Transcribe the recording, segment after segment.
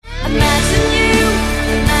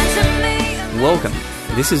Welcome.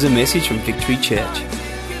 This is a message from Victory Church.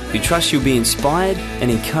 We trust you'll be inspired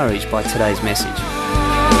and encouraged by today's message.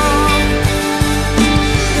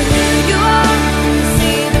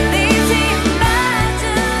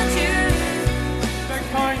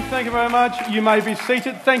 Thank you very much. You may be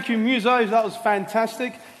seated. Thank you, Musos. That was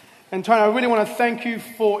fantastic. And Tony, I really want to thank you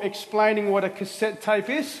for explaining what a cassette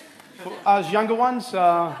tape is. For us younger ones,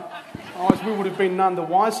 otherwise we would have been none the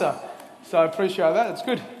wiser. So I appreciate that. It's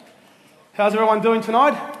good. How's everyone doing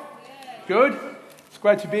tonight? Good. It's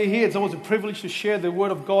great to be here. It's always a privilege to share the Word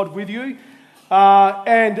of God with you.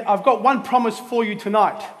 And I've got one promise for you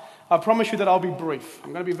tonight. I promise you that I'll be brief.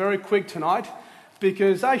 I'm going to be very quick tonight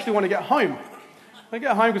because I actually want to get home. I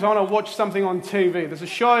get home because I want to watch something on TV. There's a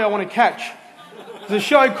show I want to catch. There's a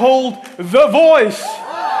show called The Voice.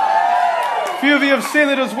 A few of you have seen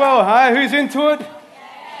it as well, hey? Who's into it?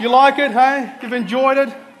 You like it, hey? You've enjoyed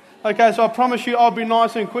it? Okay, so I promise you I'll be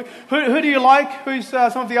nice and quick. Who do you like? Who's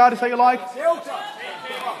some of the artists that you like?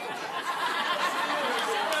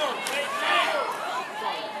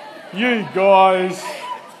 You guys.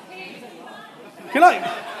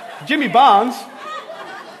 Jimmy Barnes.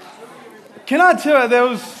 Can I tell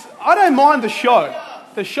you, I don't mind the show.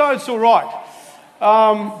 The show's all right.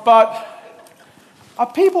 But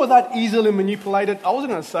are people that easily manipulated? I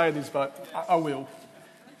wasn't going to say this, but I will.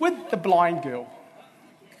 With the blind girl.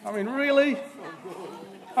 I mean, really?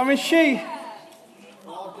 I mean,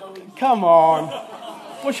 come on.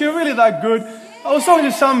 Was she really that good? I was talking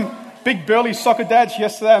to some big burly soccer dads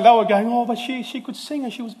yesterday, and they were going, oh, but she could sing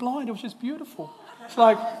and she was blind. It was just beautiful. It's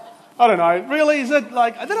like, I don't know. Really? Is it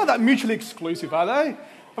like, they're not that mutually exclusive, are they?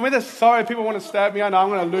 I mean, they're sorry, people want to stab me. I know, I'm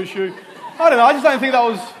going to lose you. I don't know. I just don't think that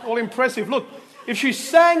was all impressive. Look, if she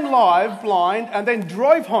sang live, blind, and then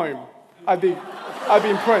drove home, I'd be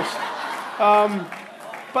impressed.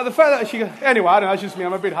 But the fact that anyway, I don't know, it's just me.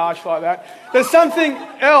 I'm a bit harsh like that. There's something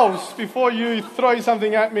else before you throw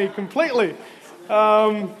something at me completely.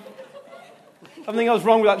 Something else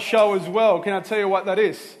wrong with that show as well. Can I tell you what that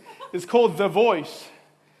is? It's called The Voice.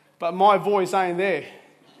 But my voice ain't there.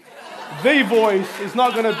 The Voice is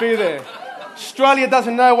not going to be there. Australia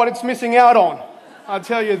doesn't know what it's missing out on. I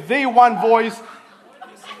tell you, the one voice.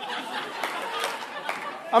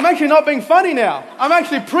 I'm actually not being funny now. I'm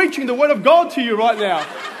actually preaching the Word of God to you right now.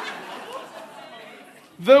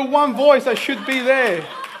 The one voice that should be there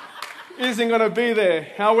isn't going to be there.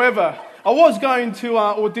 However, I was going to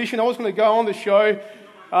audition. I was going to go on the show.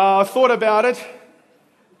 I thought about it.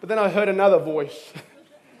 But then I heard another voice.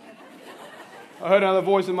 I heard another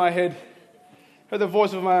voice in my head. I heard the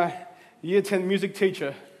voice of my Year 10 music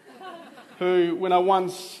teacher, who, when I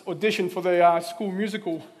once auditioned for the school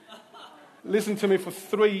musical, listened to me for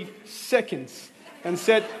 3 seconds and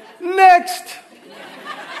said, next!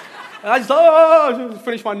 And I just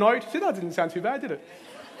finished my note. See, that didn't sound too bad, did it?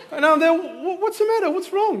 And I'm there, what's the matter?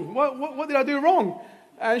 What's wrong? What did I do wrong?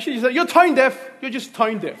 And she said, you're tone deaf. You're just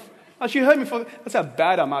tone deaf. And she heard me that's how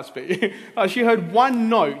bad I must be. She heard one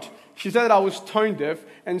note. She said that I was tone deaf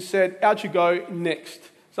and said, out you go, next.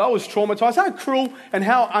 So I was traumatized. How cruel and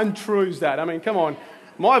how untrue is that? I mean, come on.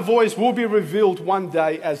 My voice will be revealed one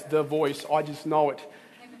day as The Voice. I just know it.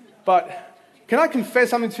 But can I confess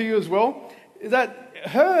something to you as well? Is that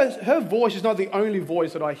her voice is not the only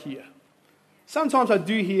voice that I hear. Sometimes I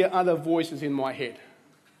do hear other voices in my head.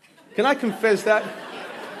 Can I confess that?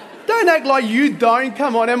 Don't act like you don't.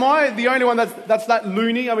 Come on, am I the only one that's that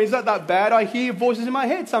loony? I mean, is that bad? I hear voices in my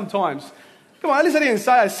head sometimes. Come on, at least I didn't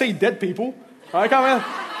say I see dead people. Right, come on.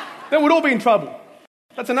 Then we'd all be in trouble.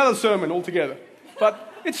 That's another sermon altogether.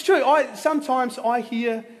 But it's true. Sometimes I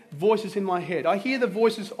hear voices in my head. I hear the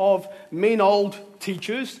voices of mean old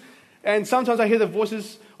teachers, and sometimes I hear the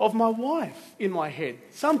voices of my wife in my head.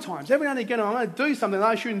 Sometimes, every now and again, I'm going to do something that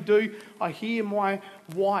I shouldn't do. I hear my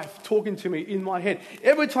wife talking to me in my head.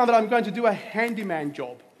 Every time that I'm going to do a handyman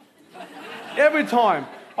job, every time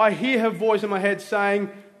I hear her voice in my head saying,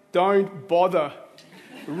 don't bother.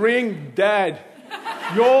 Ring Dad.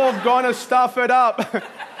 You're going to stuff it up.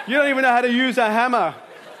 You don't even know how to use a hammer.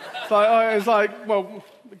 It's like, well,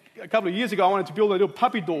 a couple of years ago, I wanted to build a little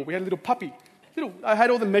puppy door. We had a little puppy. I had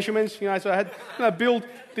all the measurements, so I had to build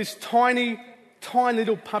this tiny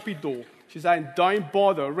little puppy door. She's saying, don't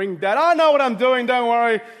bother, ring Dad. I know what I'm doing, don't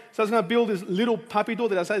worry. So I was going to build this little puppy door.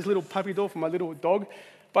 Did I say this little puppy door for my little dog?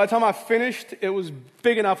 By the time I finished, it was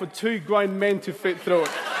big enough for 2 grown men to fit through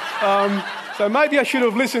it. So maybe I should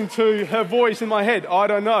have listened to her voice in my head. I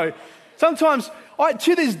don't know. Sometimes,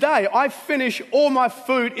 to this day, I finish all my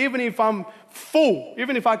food even if I'm full,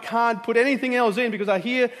 even if I can't put anything else in, because I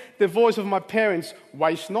hear the voice of my parents,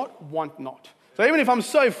 waste not, want not. So even if I'm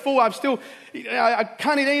so full, I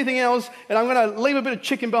can't eat anything else, and I'm going to leave a bit of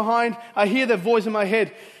chicken behind, I hear that voice in my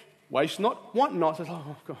head, waste not, want not. So it's like,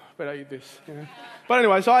 oh, God, I better eat this. You know? But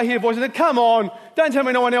anyway, so I hear voices. Come on, don't tell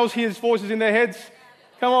me no one else hears voices in their heads.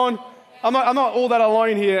 Come on. I'm not all that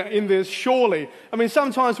alone here in this, surely. I mean,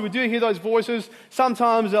 sometimes we do hear those voices.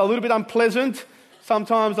 Sometimes they're a little bit unpleasant.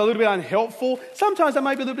 Sometimes they're a little bit unhelpful. Sometimes they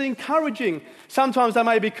may be a little bit encouraging. Sometimes they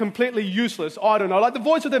may be completely useless. I don't know. Like the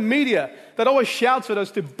voice of the media that always shouts at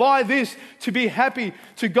us to buy this, to be happy,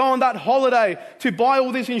 to go on that holiday, to buy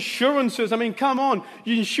all these insurances. I mean, come on.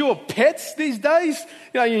 You insure pets these days.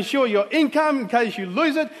 You insure your income in case you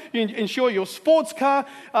lose it. You insure your sports car.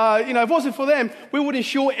 If it wasn't for them, we would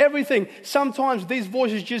insure everything. Sometimes these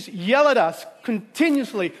voices just yell at us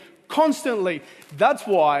continuously, constantly. That's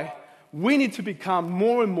why we need to become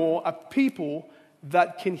more and more a people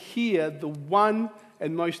that can hear the one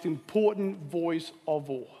and most important voice of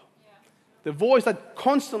all. Yeah. The voice that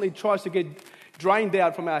constantly tries to get drained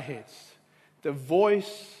out from our heads. The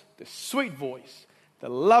voice, the sweet voice, the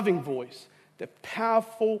loving voice, the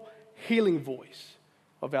powerful, healing voice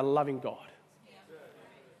of our loving God. Yeah.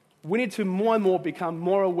 We need to more and more become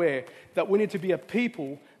more aware that we need to be a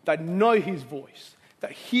people that know His voice,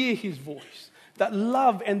 that hear His voice, that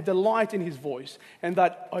love and delight in His voice, and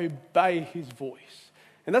that obey His voice.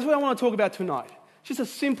 And that's what I want to talk about tonight. Just a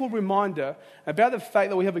simple reminder about the fact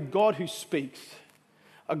that we have a God who speaks,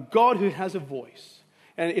 a God who has a voice.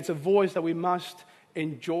 And it's a voice that we must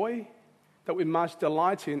enjoy, that we must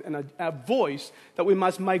delight in, and a voice that we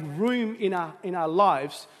must make room in our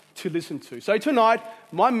lives to listen to. So tonight,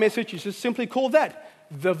 my message is just simply called that,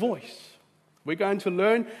 The Voice. We're going to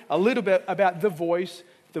learn a little bit about the voice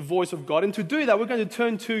of God. And to do that, we're going to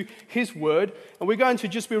turn to His Word. And we're going to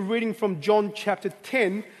just be reading from John chapter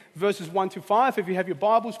 10, verses 1 to 5. If you have your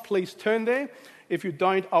Bibles, please turn there. If you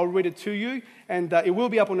don't, I'll read it to you. And it will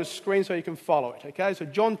be up on the screen so you can follow it. Okay, so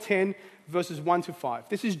John 10, verses 1 to 5.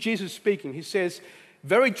 This is Jesus speaking. He says,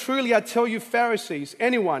 "Very truly I tell you, Pharisees,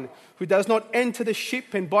 anyone who does not enter the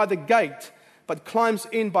sheep pen by the gate, but climbs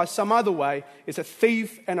in by some other way, is a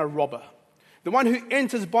thief and a robber. The one who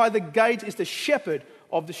enters by the gate is the shepherd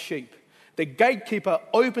of the sheep. The gatekeeper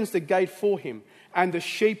opens the gate for him, and the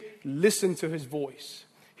sheep listen to his voice.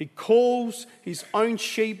 He calls his own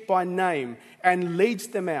sheep by name and leads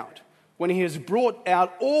them out. When he has brought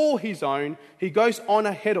out all his own, he goes on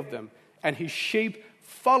ahead of them, and his sheep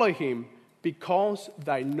follow him because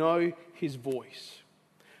they know his voice.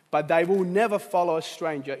 But they will never follow a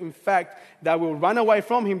stranger. In fact, they will run away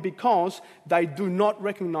from him because they do not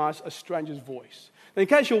recognize a stranger's voice." Now, in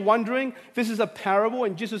case you're wondering, this is a parable,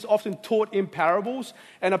 and Jesus often taught in parables.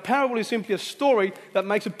 And a parable is simply a story that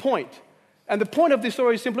makes a point. And the point of this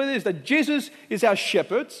story is simply this, that Jesus is our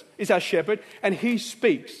shepherd, and He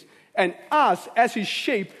speaks. And us, as His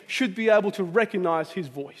sheep, should be able to recognize His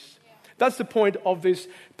voice. That's the point of this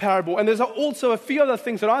parable. And there's also a few other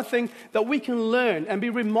things that I think that we can learn and be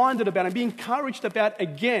reminded about and be encouraged about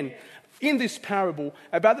again in this parable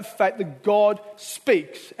about the fact that God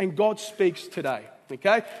speaks, and God speaks today.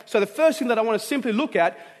 Okay? So the first thing that I want to simply look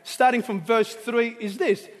at, starting from verse 3, is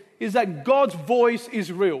this, is that God's voice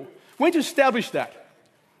is real. We need to establish that.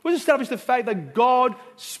 We need to establish the fact that God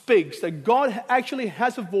speaks, that God actually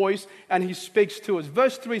has a voice and He speaks to us.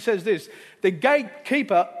 Verse 3 says this, "The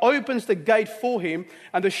gatekeeper opens the gate for him,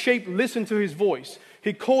 and the sheep listen to his voice.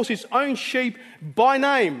 He calls his own sheep by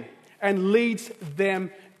name and leads them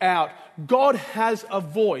out." God has a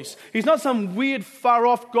voice. He's not some weird,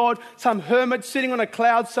 far-off God, some hermit sitting on a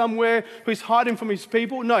cloud somewhere who's hiding from His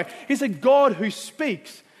people. No, He's a God who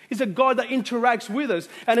speaks. He's a God that interacts with us.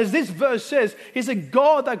 And as this verse says, He's a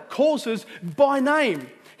God that calls us by name.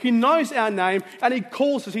 He knows our name and He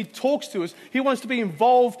calls us, He talks to us. He wants to be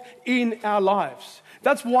involved in our lives.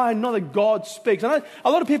 That's why I know that God speaks. And a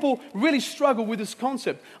lot of people really struggle with this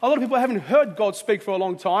concept. A lot of people haven't heard God speak for a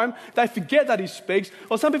long time. They forget that He speaks.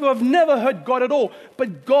 Or some people have never heard God at all.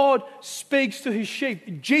 But God speaks to His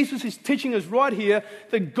sheep. Jesus is teaching us right here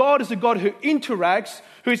that God is a God who interacts,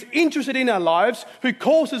 who is interested in our lives, who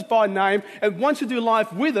calls us by name and wants to do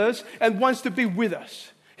life with us and wants to be with us.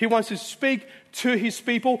 He wants to speak to His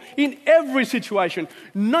people in every situation.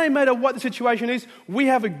 No matter what the situation is, we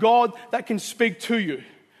have a God that can speak to you.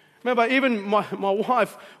 Remember, even my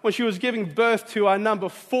wife, when she was giving birth to our number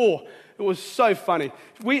 4, it was so funny.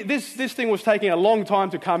 This thing was taking a long time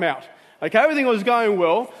to come out. Okay, everything was going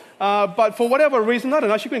well, but for whatever reason, I don't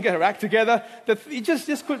know, she couldn't get her act together. It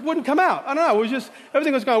just wouldn't come out. I don't know, it was just,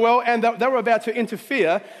 everything was going well, and they were about to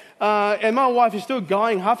interfere. And my wife is still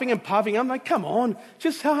going, huffing and puffing. I'm like, come on,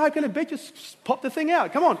 just how hard can it be? Just pop the thing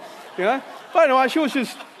out, come on, you know. But anyway, she was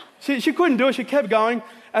just She couldn't do it. She kept going.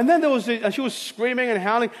 And then there was this, and she was screaming and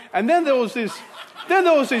howling. And then there was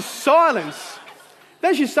this silence.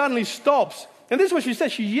 Then she suddenly stops. And this is what she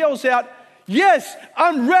says. She yells out, "Yes,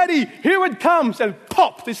 I'm ready. Here it comes." And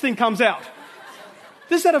pop, this thing comes out.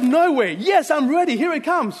 This out of nowhere. "Yes, I'm ready. Here it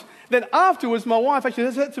comes." Then afterwards, my wife actually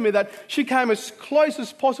said to me that she came as close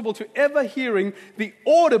as possible to ever hearing the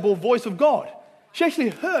audible voice of God. She actually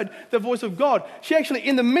heard the voice of God. She actually,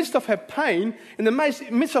 in the midst of her pain, in the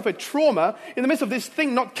midst of her trauma, in the midst of this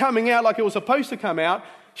thing not coming out like it was supposed to come out,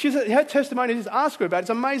 her testimony, just ask her about it. It's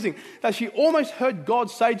amazing that she almost heard God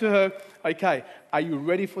say to her, "Okay, are you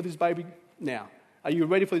ready for this baby now? Are you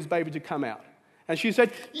ready for this baby to come out?" And she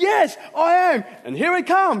said, "Yes, I am." And here it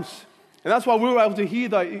comes. And that's why we were able to hear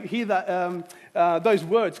those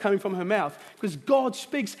words coming from her mouth. Because God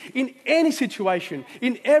speaks in any situation,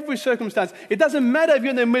 in every circumstance. It doesn't matter if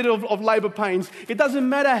you're in the middle of labor pains. It doesn't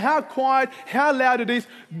matter how quiet, how loud it is.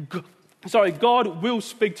 God will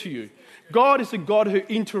speak to you. God is a God who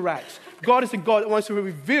interacts. God is a God that wants to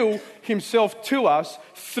reveal himself to us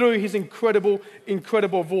through his incredible,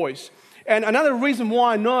 incredible voice. And another reason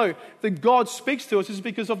why I know that God speaks to us is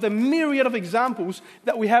because of the myriad of examples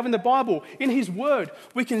that we have in the Bible. In his word,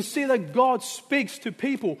 we can see that God speaks to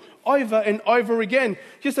people over and over again.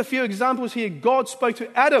 Just a few examples here. God spoke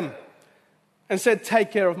to Adam and said,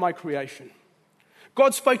 "Take care of my creation."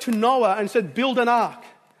 God spoke to Noah and said, "Build an ark."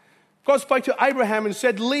 God spoke to Abraham and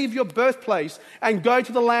said, "Leave your birthplace and go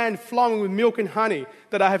to the land flowing with milk and honey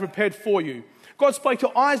that I have prepared for you." God spoke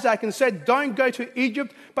to Isaac and said, "Don't go to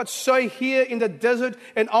Egypt, but stay here in the desert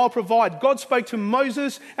and I'll provide." God spoke to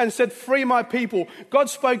Moses and said, "Free my people." God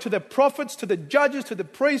spoke to the prophets, to the judges, to the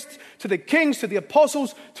priests, to the kings, to the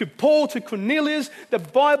apostles, to Paul, to Cornelius. The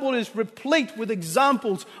Bible is replete with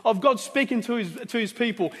examples of God speaking to his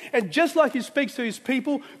people. And just like he speaks to his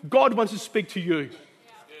people, God wants to speak to you.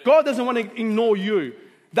 God doesn't want to ignore you.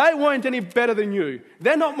 They weren't any better than you.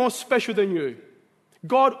 They're not more special than you.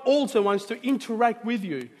 God also wants to interact with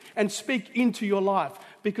you and speak into your life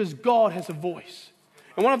because God has a voice.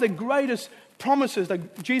 And one of the greatest promises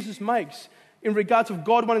that Jesus makes in regards of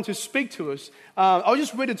God wanting to speak to us, I'll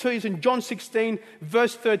just read it to you. It's in John 16,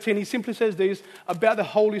 verse 13. He simply says this about the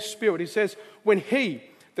Holy Spirit. He says, "When he,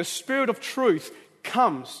 the Spirit of truth,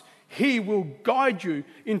 comes, he will guide you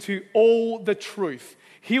into all the truth.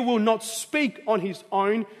 He will not speak on his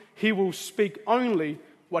own. He will speak only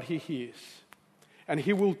what he hears. And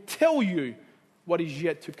he will tell you what is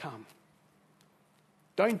yet to come."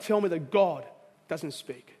 Don't tell me that God doesn't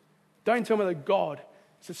speak. Don't tell me that God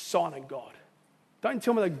is a silent God. Don't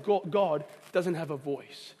tell me that God doesn't have a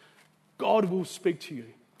voice. God will speak to you.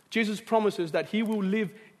 Jesus promises that he will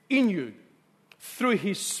live in you through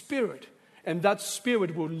his Spirit. And that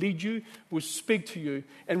Spirit will lead you, will speak to you,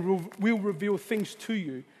 and will reveal things to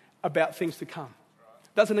you about things to come.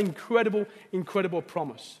 That's an incredible, incredible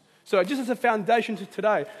promise. So just as a foundation to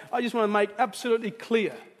today, I just want to make absolutely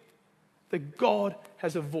clear that God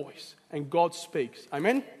has a voice and God speaks.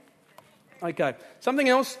 Amen? Okay. Something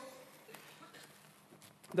else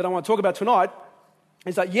that I want to talk about tonight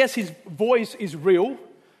is that yes, his voice is real,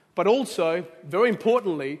 but also, very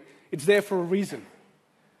importantly, it's there for a reason.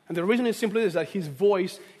 And the reason is simply this, that his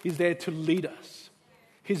voice is there to lead us.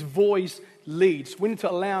 His voice leads. We need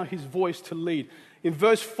to allow his voice to lead. In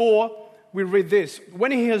verse 4, we read this: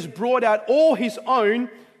 "When he has brought out all his own,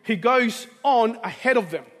 he goes on ahead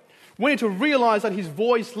of them." We need to realize that his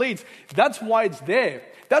voice leads. That's why it's there.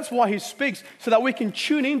 That's why he speaks, so that we can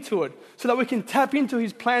tune into it, so that we can tap into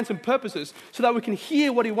his plans and purposes, so that we can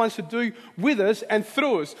hear what he wants to do with us and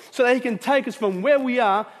through us, so that he can take us from where we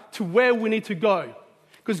are to where we need to go.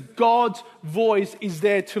 Because God's voice is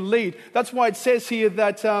there to lead. That's why it says here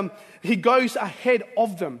that he goes ahead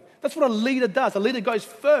of them. That's what a leader does. A leader goes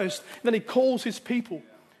first, then he calls his people.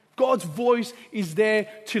 God's voice is there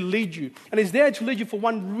to lead you. And it's there to lead you for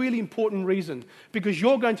one really important reason. Because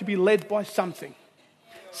you're going to be led by something.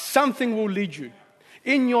 Something will lead you.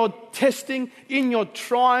 In your testing, in your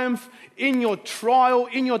triumph, in your trial,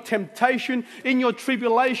 in your temptation, in your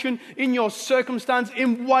tribulation, in your circumstance,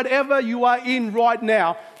 in whatever you are in right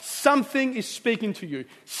now, something is speaking to you.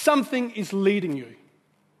 Something is leading you.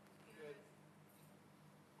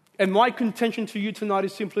 And my contention to you tonight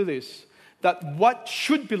is simply this, that what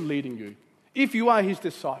should be leading you, if you are his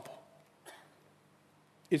disciple,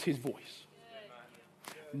 is his voice.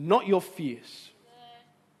 Not your fears.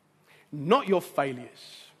 Not your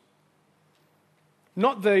failures.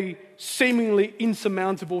 Not the seemingly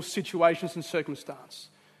insurmountable situations and circumstance.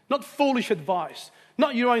 Not foolish advice.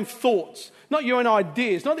 Not your own thoughts, not your own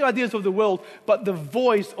ideas, not the ideas of the world, but the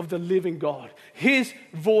voice of the living God. His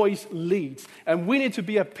voice leads. And we need to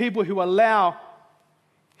be a people who allow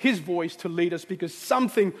His voice to lead us, because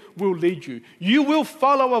something will lead you. You will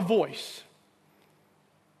follow a voice.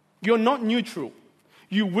 You're not neutral.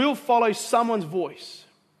 You will follow someone's voice.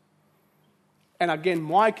 And again,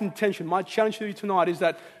 my contention, my challenge to you tonight is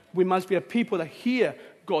that we must be a people that hear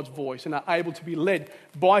God's voice and are able to be led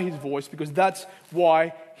by His voice, because that's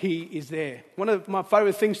why He is there. One of my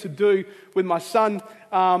favorite things to do with my son,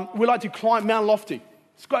 we like to climb Mount Lofty.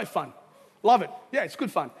 It's great fun. Love it. Yeah, it's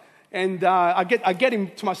good fun. And I get him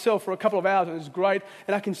to myself for a couple of hours, and it's great.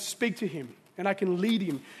 And I can speak to him, and I can lead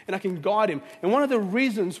him, and I can guide him. And one of the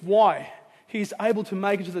reasons why he's able to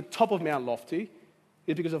make it to the top of Mount Lofty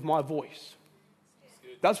is because of my voice.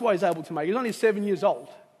 That's why he's able to make it. He's only 7 years old.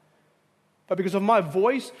 But because of my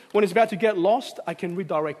voice, when he's about to get lost, I can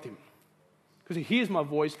redirect him. Because he hears my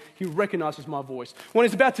voice, he recognizes my voice. When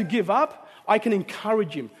he's about to give up, I can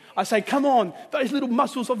encourage him. I say, come on, those little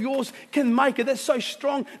muscles of yours can make it. They're so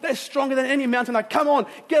strong. They're stronger than any mountain. Like, come on,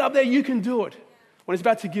 get up there, you can do it. When he's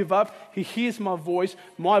about to give up, he hears my voice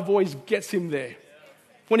gets him there.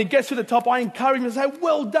 When he gets to the top, I encourage him and say,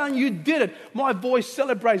 well done, you did it. My voice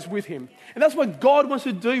celebrates with him. And that's what God wants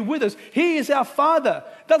to do with us. He is our Father.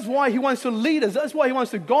 That's why He wants to lead us. That's why He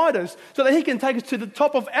wants to guide us, so that He can take us to the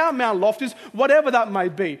top of our Mount Lofties, whatever that may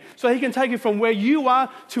be. So He can take you from where you are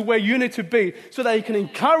to where you need to be, so that He can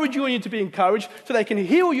encourage you when you need to be encouraged, so that He can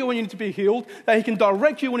heal you when you need to be healed, that He can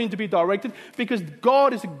direct you when you need to be directed, because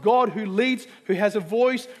God is a God who leads, who has a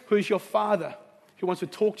voice, who is your Father. He wants to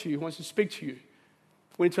talk to you, He wants to speak to you.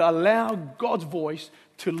 We need to allow God's voice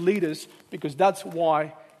to lead us, because that's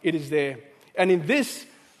why it is there. And in this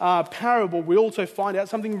parable, we also find out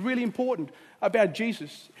something really important about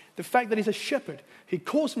Jesus. The fact that He's a shepherd. He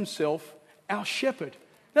calls Himself our shepherd.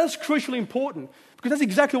 That's crucially important, because that's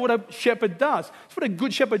exactly what a shepherd does. That's what a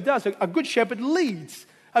good shepherd does. A good shepherd leads.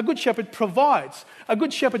 A good shepherd provides. A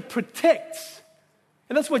good shepherd protects.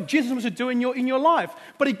 And that's what Jesus wants to do in your life.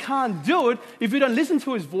 But He can't do it if you don't listen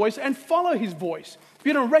to His voice and follow His voice. If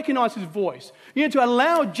you don't recognize His voice. You need to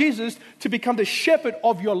allow Jesus to become the shepherd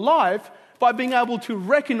of your life by being able to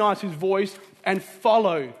recognize His voice and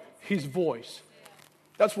follow His voice.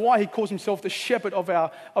 That's why He calls Himself the shepherd of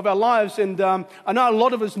our lives. And I know a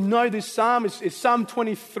lot of us know this psalm. It's Psalm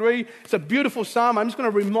 23. It's a beautiful psalm. I'm just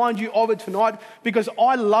going to remind you of it tonight, because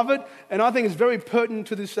I love it, and I think it's very pertinent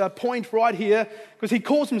to this point right here, because He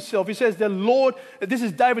calls Himself, He says, the Lord, this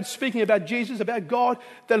is David speaking about Jesus, about God,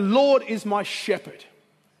 the Lord is my shepherd.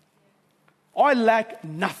 I lack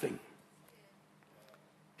nothing.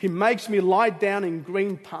 He makes me lie down in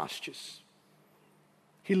green pastures.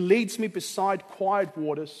 He leads me beside quiet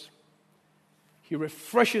waters. He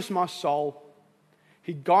refreshes my soul.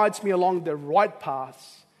 He guides me along the right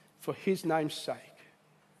paths for His name's sake.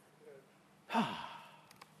 I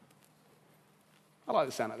like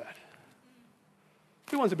the sound of that.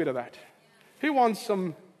 Who wants a bit of that? Who wants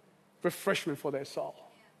some refreshment for their soul?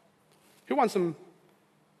 Who wants some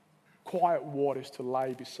quiet waters to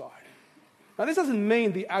lay beside? Now, this doesn't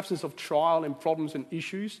mean the absence of trial and problems and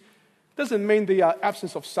issues. It doesn't mean the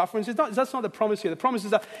absence of suffering. That's not the promise here. The promise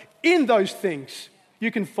is that in those things,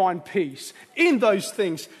 you can find peace. In those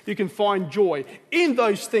things, you can find joy. In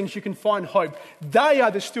those things, you can find hope. They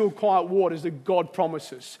are the still quiet waters that God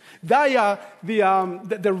promises. They are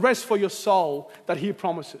the rest for your soul that He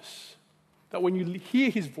promises. That when you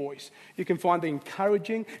hear His voice, you can find the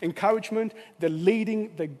encouragement, the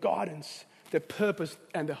leading, the guidance, the purpose,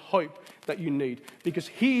 and the hope that you need. Because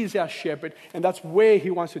He is our shepherd, and that's where He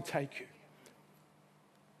wants to take you.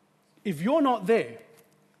 If you're not there,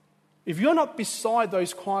 if you're not beside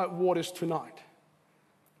those quiet waters tonight,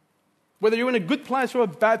 whether you're in a good place or a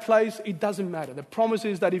bad place, it doesn't matter. The promise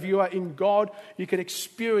is that if you are in God, you can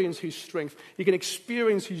experience His strength. You can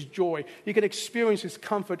experience His joy. You can experience His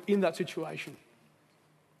comfort in that situation.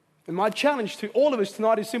 And my challenge to all of us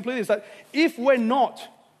tonight is simply this, that if we're not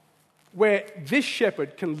where this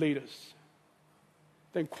shepherd can lead us,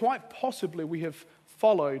 then quite possibly we have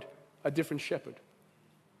followed a different shepherd.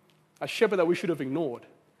 A shepherd that we should have ignored.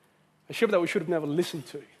 A shepherd that we should have never listened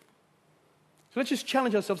to. So let's just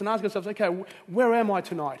challenge ourselves and ask ourselves, okay, where am I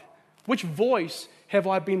tonight? Which voice have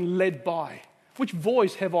I been led by? Which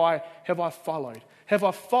voice have I followed? Have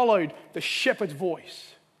I followed the shepherd's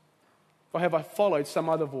voice? Or have I followed some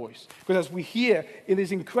other voice? Because as we hear in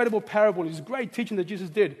this incredible parable, this great teaching that Jesus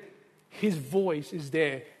did, His voice is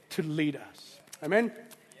there to lead us. Amen?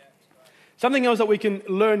 Something else that we can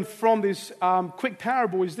learn from this quick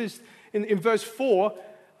parable is this, in verse 4,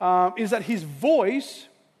 is that His voice,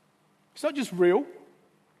 it's not just real,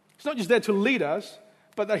 He's not just there to lead us,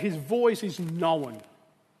 but that his voice is known.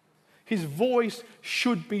 His voice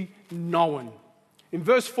should be known. In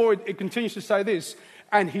verse 4, it continues to say this,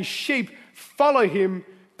 and his sheep follow him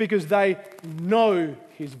because they know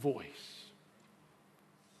his voice.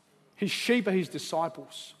 His sheep are his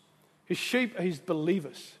disciples. His sheep are his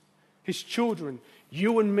believers, his children,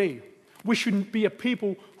 you and me. We should be a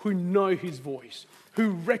people who know his voice,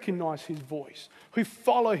 who recognize his voice, who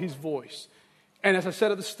follow his voice. And as I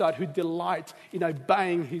said at the start, who delight in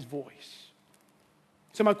obeying his voice.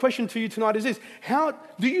 So my question to you tonight is this: how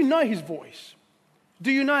do you know his voice?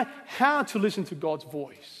 Do you know how to listen to God's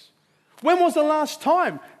voice? When was the last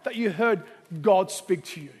time that you heard God speak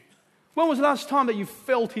to you? When was the last time that you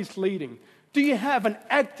felt his leading? Do you have an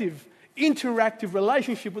active, interactive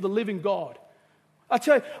relationship with the living God? I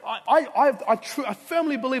tell you, I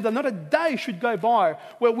firmly believe that not a day should go by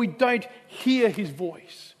where we don't hear his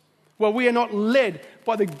voice, where we are not led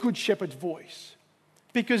by the Good Shepherd's voice.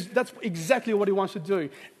 Because that's exactly what he wants to do.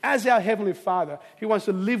 As our Heavenly Father, he wants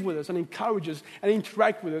to live with us and encourage us and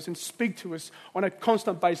interact with us and speak to us on a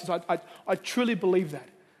constant basis. I truly believe that.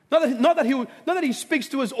 Not that he speaks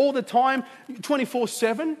to us all the time,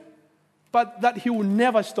 24/7, but that he will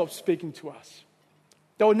never stop speaking to us.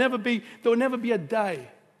 There will never be a day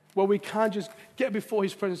where we can't just get before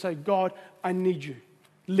his presence and say, God, I need you.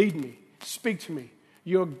 Lead me. Speak to me.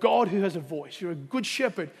 You're a God who has a voice. You're a good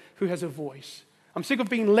shepherd who has a voice. I'm sick of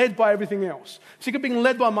being led by everything else. I'm sick of being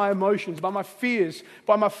led by my emotions, by my fears,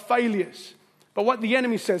 by my failures, by what the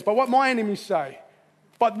enemy says, by what my enemies say,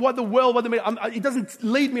 by what the world, it doesn't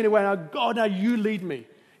lead me anywhere. Now, God, now you lead me.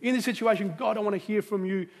 In this situation, God, I want to hear from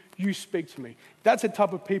you. You speak to me. That's the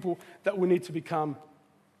type of people that we need to become.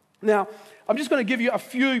 Now, I'm just going to give you a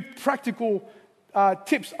few practical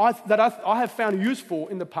tips that I have found useful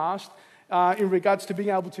in the past in regards to being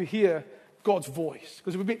able to hear God's voice.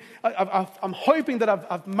 Because I'm hoping that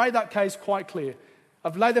I've made that case quite clear.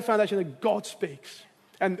 I've laid the foundation that God speaks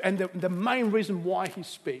and the main reason why he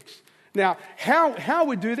speaks. Now, how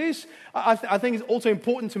we do this, I think is also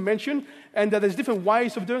important to mention, and that there's different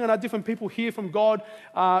ways of doing it, and different people hear from God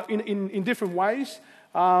in different ways.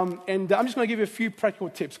 And I'm just going to give you a few practical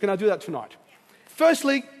tips. Can I do that tonight?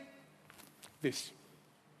 Firstly, this.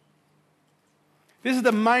 This is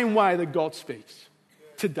the main way that God speaks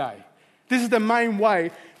today. This is the main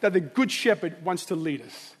way that the Good Shepherd wants to lead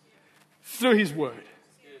us, through his word.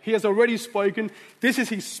 He has already spoken. This is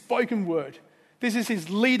his spoken word. This is his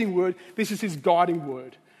leading word. This is his guiding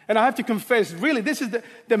word. And I have to confess, really, this is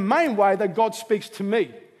the main way that God speaks to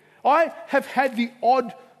me. I have had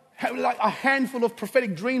a handful of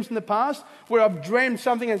prophetic dreams in the past where I've dreamed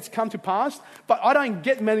something and it's come to pass, but I don't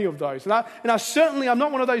get many of those. And I'm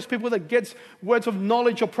not one of those people that gets words of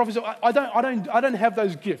knowledge or prophecy. I don't have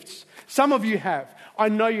those gifts. Some of you have. I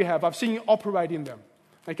know you have. I've seen you operate in them.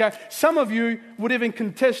 Okay? Some of you would even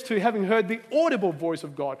contest to having heard the audible voice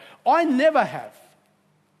of God. I never have.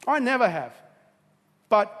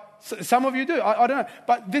 But some of you do. I don't know.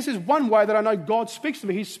 But this is one way that I know God speaks to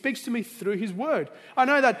me. He speaks to me through his word. I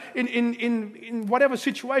know that in whatever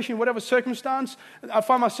situation, whatever circumstance I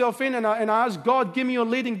find myself in, and I ask God, give me your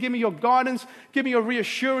leading, give me your guidance, give me your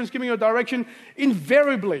reassurance, give me your direction,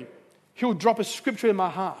 invariably, he'll drop a scripture in my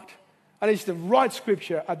heart. And it's the right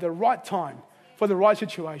scripture at the right time for the right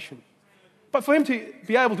situation. But for him to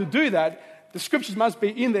be able to do that, the scriptures must be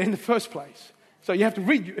in there in the first place. So you have to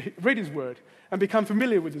read his word and become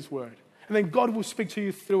familiar with his word. And then God will speak to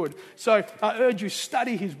you through it. So I urge you,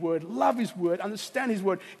 study his word, love his word, understand his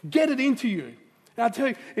word, get it into you. And I tell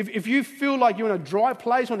you, if you feel like you're in a dry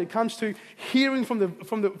place when it comes to hearing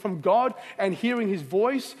from God and hearing his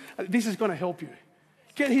voice, this is going to help you.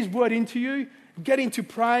 Get his word into you, get into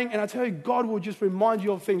praying, and I tell you, God will just remind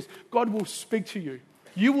you of things. God will speak to you.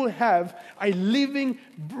 You will have a living,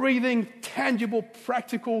 breathing, tangible,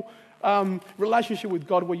 practical relationship with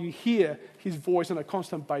God where you hear his voice on a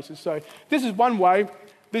constant basis. So this is one way,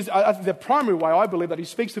 the primary way I believe that he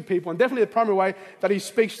speaks to people, and definitely the primary way that he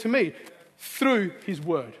speaks to me, through his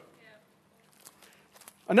word.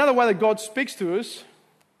 Another way that God speaks to us,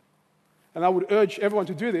 and I would urge everyone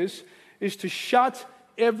to do this, is to shut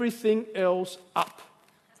everything else up.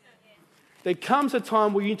 There comes a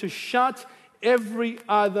time where you need to shut every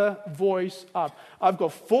other voice up. I've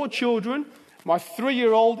got 4 children. My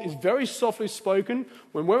 3-year-old is very softly spoken.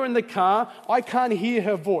 When we're in the car, I can't hear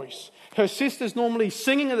her voice. Her sister's normally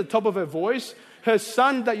singing at the top of her voice. Her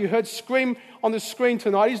son that you heard scream on the screen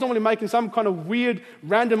tonight, he's normally making some kind of weird,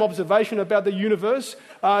 random observation about the universe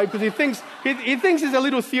because he thinks he's a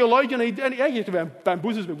little theologian. He actually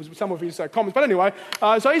bamboozles me with some of his comments. But anyway,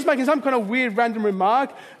 so he's making some kind of weird, random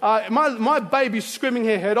remark. My baby's screaming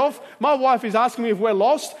her head off. My wife is asking me if we're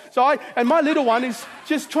lost. And my little one is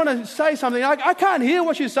just trying to say something. I can't hear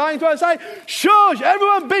what she's saying. So I say, shush,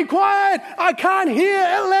 everyone be quiet. I can't hear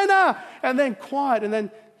Elena. And then quiet. And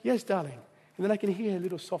then, yes, darling. And then I can hear her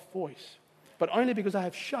little soft voice. But only because I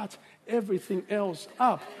have shut everything else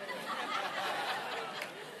up.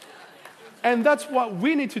 And that's what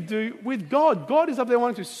we need to do with God. God is up there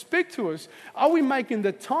wanting to speak to us. Are we making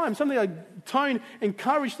the time? Something like Tone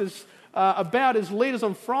encouraged us about as leaders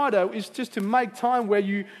on Friday is just to make time where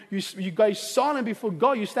you go silent before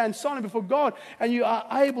God. You stand silent before God and you are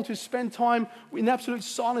able to spend time in absolute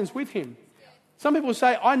silence with Him. Some people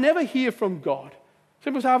say, I never hear from God.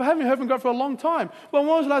 Some people say, I haven't heard from God for a long time. Well,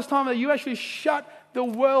 when was the last time that you actually shut the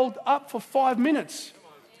world up for 5 minutes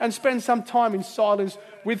and spend some time in silence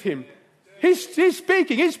with Him? He's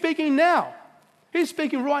speaking. He's speaking now. He's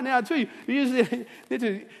speaking right now too. You just need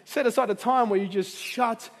to set aside a time where you just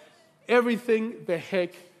shut everything the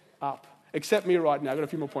heck up. Except me right now. I've got a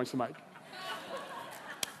few more points to make.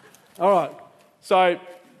 All right. So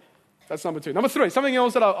that's number 2. Number 3, something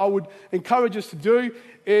else that I would encourage us to do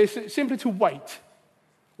is simply to wait.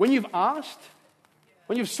 When you've asked,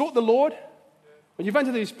 when you've sought the Lord, when you've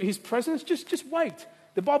entered His presence, just wait.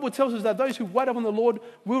 The Bible tells us that those who wait upon the Lord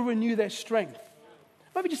will renew their strength.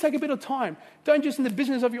 Maybe just take a bit of time. Don't just in the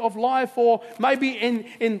business of life or maybe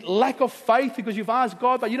in lack of faith because you've asked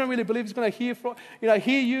God but you don't really believe He's going to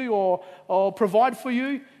hear you or provide for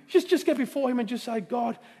you. Just get before Him and just say,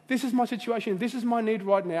 God, this is my situation. This is my need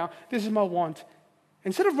right now. This is my want.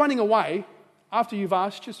 Instead of running away after you've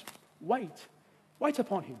asked, just wait. Wait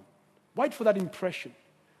upon Him. Wait for that impression.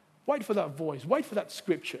 Wait for that voice. Wait for that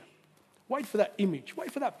scripture. Wait for that image.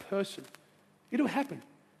 Wait for that person. It'll happen.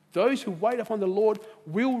 Those who wait upon the Lord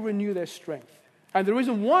will renew their strength. And the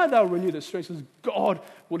reason why they'll renew their strength is God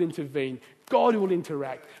will intervene. God will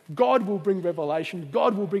interact. God will bring revelation.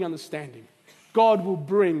 God will bring understanding. God will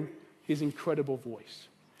bring His incredible voice.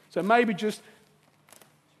 So maybe just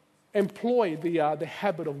employ the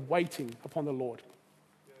habit of waiting upon the Lord.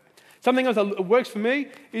 Something else that works for me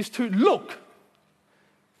is to look.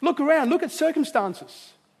 Look around. Look at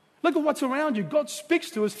circumstances. Look at what's around you. God speaks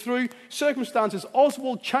to us through circumstances.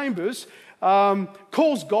 Oswald Chambers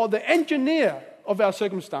calls God the engineer of our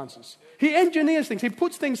circumstances. He engineers things. He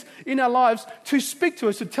puts things in our lives to speak to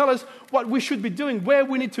us, to tell us what we should be doing, where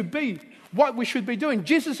we need to be, what we should be doing.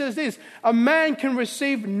 Jesus says this, a man can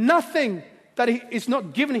receive nothing that is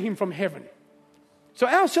not given him from heaven. So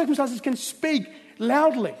our circumstances can speak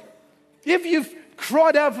loudly. If you've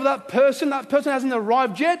cried out for that person hasn't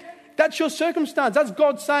arrived yet, that's your circumstance. That's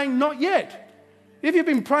God saying, not yet. If you've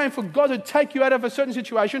been praying for God to take you out of a certain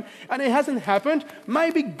situation and it hasn't happened,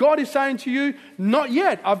 maybe God is saying to you, not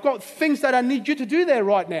yet. I've got things that I need you to do there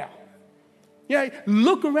right now.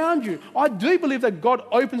 Look around you. I do believe that God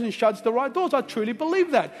opens and shuts the right doors. I truly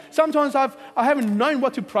believe that. Sometimes I haven't known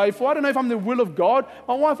what to pray for. I don't know if I'm the will of God.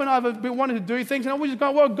 My wife and I have been wanting to do things and I was just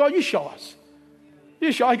going, well, God, you show us.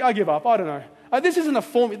 You show. I give up. I don't know. This isn't a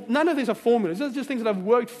formula. None of these are formulas. These are just things that have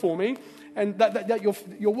worked for me, and that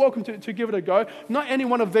you're welcome to give it a go. Not any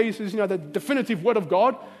one of these is the definitive word of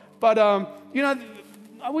God, but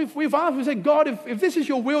we've asked. We said, God, if this is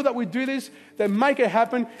your will that we do this, then make it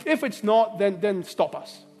happen. If it's not, then stop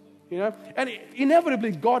us. And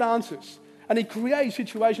inevitably God answers, and He creates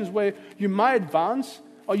situations where you may advance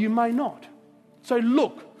or you may not. So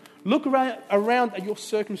look around at your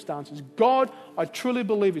circumstances. God, I truly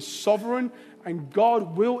believe, is sovereign. And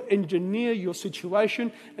God will engineer your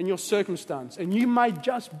situation and your circumstance. And you may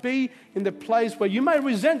just be in the place where you may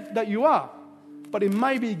resent that you are, but it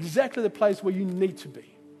may be exactly the place where you need to be,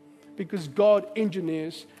 because God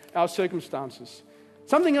engineers our circumstances.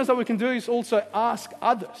 Something else that we can do is also ask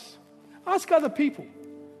others. Ask other people.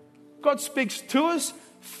 God speaks to us,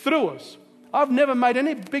 through us. I've never made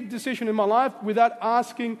any big decision in my life without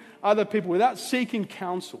asking other people, without seeking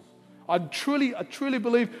counsel. I truly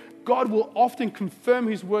believe God will often confirm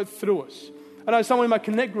His word through us. I know someone in my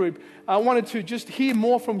Connect group wanted to just hear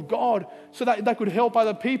more from God so that they could help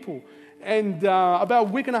other people. And about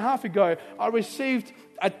a week and a half ago, I received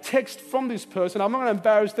a text from this person. I'm not going to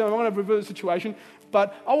embarrass them. I'm not going to reveal the situation.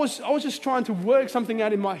 But I was just trying to work something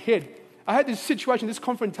out in my head. I had this situation, this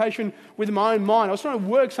confrontation with my own mind. I was trying to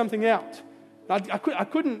work something out. I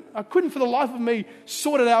couldn't for the life of me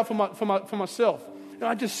sort it out for myself. And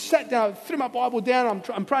I just sat down, threw my Bible down,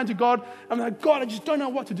 I'm praying to God. I'm like, God, I just don't know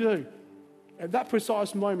what to do. At that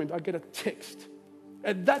precise moment, I get a text.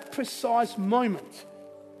 At that precise moment,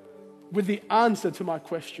 with the answer to my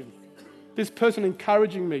question. This person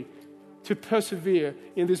encouraging me to persevere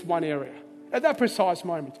in this one area. At that precise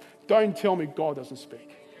moment, don't tell me God doesn't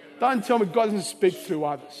speak. Don't tell me God doesn't speak through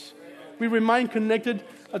others. We remain connected.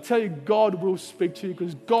 I tell you, God will speak to you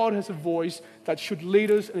because God has a voice that should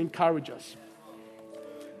lead us and encourage us.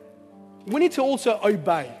 We need to also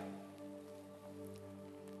obey.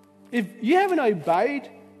 If you haven't obeyed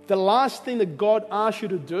the last thing that God asked you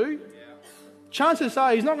to do, chances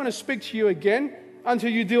are He's not going to speak to you again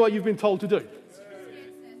until you do what you've been told to do.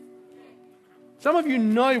 Some of you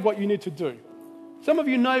know what you need to do. Some of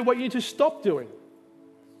you know what you need to stop doing.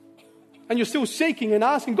 And you're still seeking and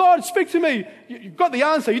asking, God, speak to me. You've got the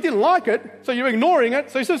answer. You didn't like it, so you're ignoring it.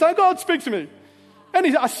 So you're still saying, God, speak to me.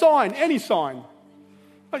 Any sign.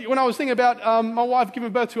 When I was thinking about my wife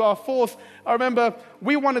giving birth to our fourth, I remember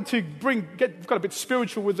we wanted to got a bit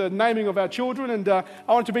spiritual with the naming of our children, and I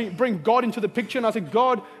wanted to bring God into the picture. And I said,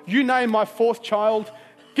 God, you name my fourth child.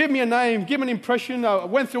 Give me a name. Give me an impression. I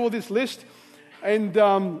went through all this list. And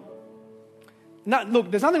look,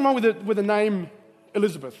 there's nothing wrong with the name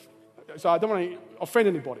Elizabeth. So I don't want to offend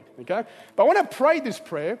anybody, okay? But when I prayed this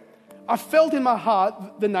prayer, I felt in my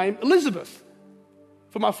heart the name Elizabeth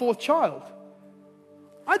for my fourth child.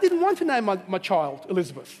 I didn't want to name my child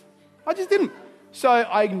Elizabeth. I just didn't. So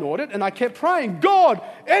I ignored it and I kept praying, God,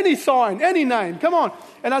 any sign, any name, come on.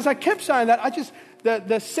 And as I kept saying that,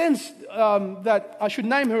 the sense that I should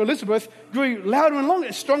name her Elizabeth grew louder and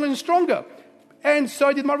longer, stronger and stronger. And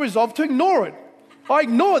so did my resolve to ignore it. I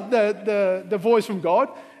ignored the voice from God.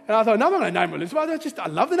 And I thought, no, I'm not going to name her Elizabeth. I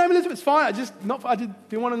love the name Elizabeth. It's fine. I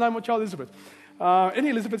didn't want to name my child Elizabeth. Any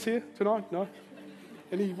Elizabeths here tonight? No?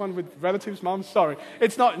 Anyone with relatives, mums? Sorry.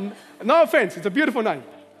 It's not, no offense. It's a beautiful name.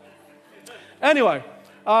 Anyway,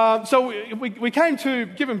 so we came to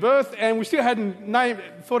giving birth and we still hadn't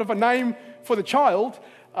thought of a name for the child.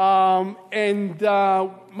 And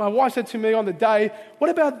my wife said to me on the day, what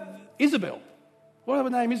about Isabel? What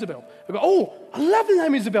about the name Isabel? I go, oh, I love the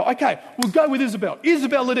name Isabel. Okay, we'll go with Isabel.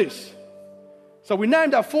 Isabel it is. So we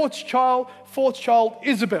named our fourth child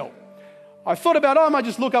Isabel. I thought about, I might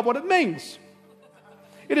just look up what it means.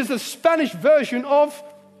 It is the Spanish version of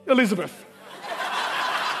Elizabeth.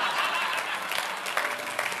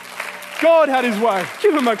 God had His way.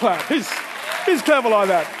 Give Him a clap. He's clever like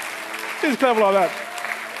that. He's clever like that.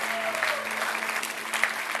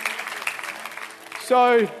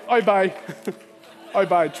 So, obey.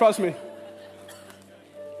 Obey. Trust me.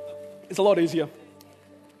 It's a lot easier.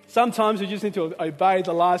 Sometimes you just need to obey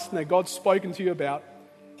the last thing that God's spoken to you about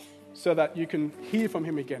so that you can hear from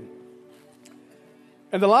Him again.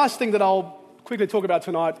 And the last thing that I'll quickly talk about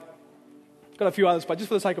tonight, got a few others, but just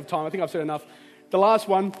for the sake of time, I think I've said enough. The last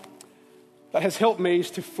one that has helped me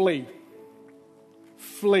is to flee.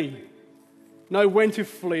 Flee. Know when to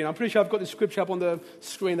flee. And I'm pretty sure I've got the scripture up on the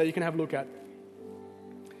screen that you can have a look at.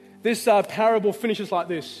 This parable finishes like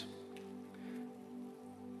this.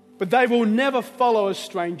 But they will never follow a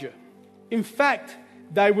stranger. In fact,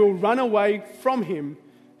 they will run away from him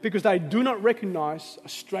because they do not recognize a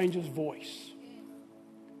stranger's voice.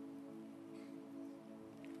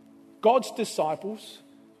 God's disciples,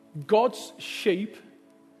 God's sheep,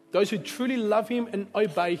 those who truly love Him and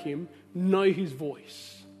obey Him, know His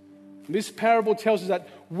voice. This parable tells us that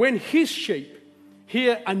when His sheep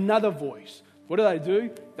hear another voice, what do?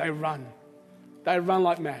 They run. They run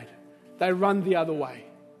like mad. They run the other way.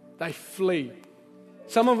 They flee.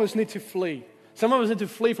 Some of us need to flee. Some of us need to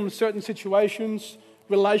flee from certain situations,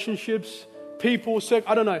 relationships, people.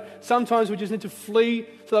 I don't know. Sometimes we just need to flee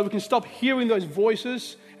so that we can stop hearing those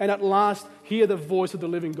voices and at last hear the voice of the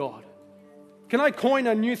living God. Can I coin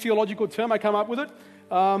a new theological term? I come up with it.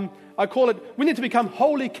 I call it, we need to become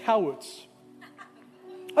holy cowards.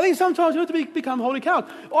 I think sometimes we need to become holy cowards.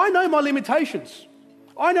 I know my limitations.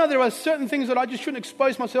 I know there are certain things that I just shouldn't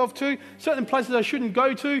expose myself to, certain places I shouldn't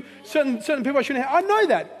go to, certain people I shouldn't have. I know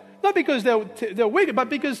that. Not because they're weak, but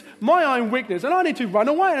because my own weakness. And I need to run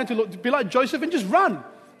away. I need to be like Joseph and just run.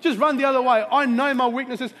 Just run the other way. I know my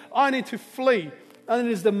weaknesses. I need to flee. And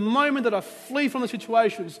it is the moment that I flee from the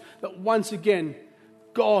situations that once again,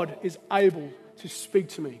 God is able to speak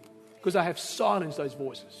to me because I have silenced those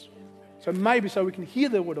voices. So maybe so we can hear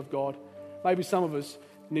the word of God, maybe some of us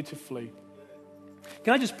need to flee.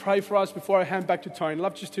 Can I just pray for us before I hand back to Tony? I'd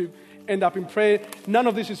love just to end up in prayer. None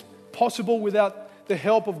of this is possible without the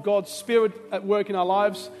help of God's Spirit at work in our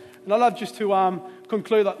lives. And I'd love just to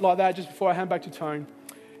conclude like that just before I hand back to Tony.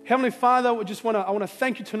 Heavenly Father, I want to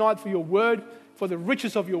thank you tonight for your word, for the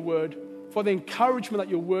riches of your word. for the encouragement that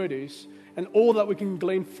your word is and all that we can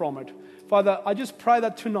glean from it. Father, I just pray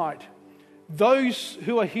that tonight, those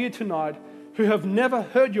who are here tonight who have never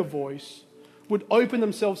heard your voice would open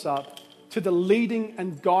themselves up to the leading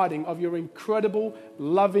and guiding of your incredible,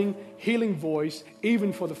 loving, healing voice,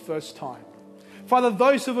 even for the first time. Father,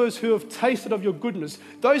 those of us who have tasted of your goodness,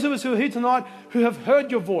 those of us who are here tonight who have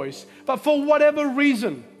heard your voice, but for whatever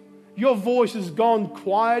reason, your voice has gone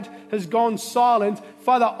quiet, has gone silent.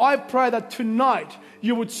 Father, I pray that tonight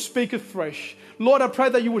you would speak afresh. Lord, I pray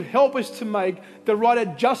that you would help us to make the right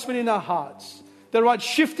adjustment in our hearts, the right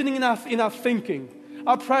shifting in our thinking.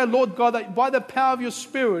 I pray, Lord God, that by the power of your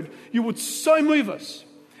Spirit, you would so move us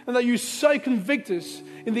and that you so convict us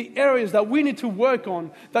in the areas that we need to work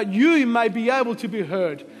on, that you may be able to be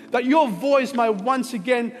heard, that your voice may once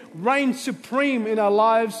again reign supreme in our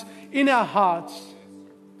lives, in our hearts.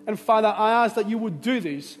 And Father, I ask that you would do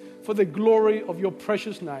this for the glory of your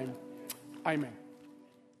precious name. Amen.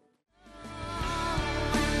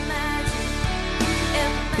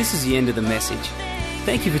 This is the end of the message.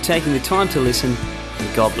 Thank you for taking the time to listen,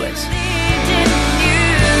 and God bless.